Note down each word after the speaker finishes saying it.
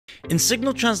In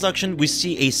signal transduction, we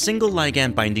see a single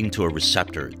ligand binding to a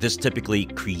receptor. This typically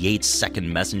creates second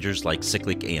messengers like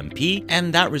cyclic AMP,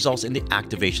 and that results in the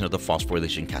activation of the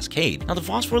phosphorylation cascade. Now, the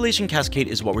phosphorylation cascade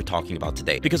is what we're talking about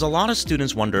today, because a lot of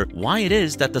students wonder why it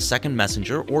is that the second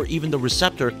messenger or even the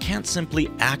receptor can't simply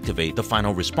activate the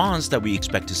final response that we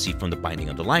expect to see from the binding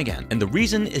of the ligand. And the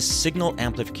reason is signal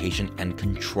amplification and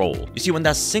control. You see, when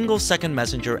that single second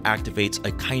messenger activates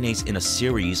a kinase in a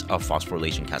series of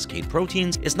phosphorylation cascade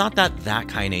proteins, it's not that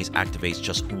kinase activates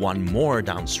just one more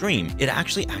downstream. It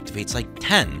actually activates like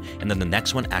 10, and then the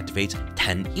next one activates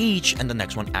 10 each, and the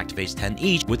next one activates 10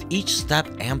 each, with each step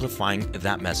amplifying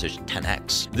that message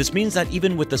 10x. This means that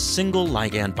even with a single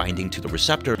ligand binding to the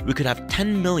receptor, we could have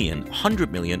 10 million,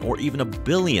 100 million, or even a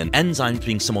billion enzymes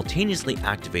being simultaneously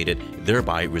activated,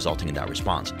 thereby resulting in that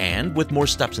response. And with more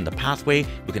steps in the pathway,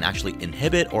 we can actually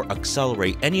inhibit or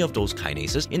accelerate any of those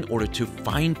kinases in order to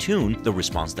fine-tune the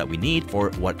response that we need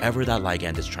for whatever that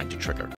ligand is trying to trigger.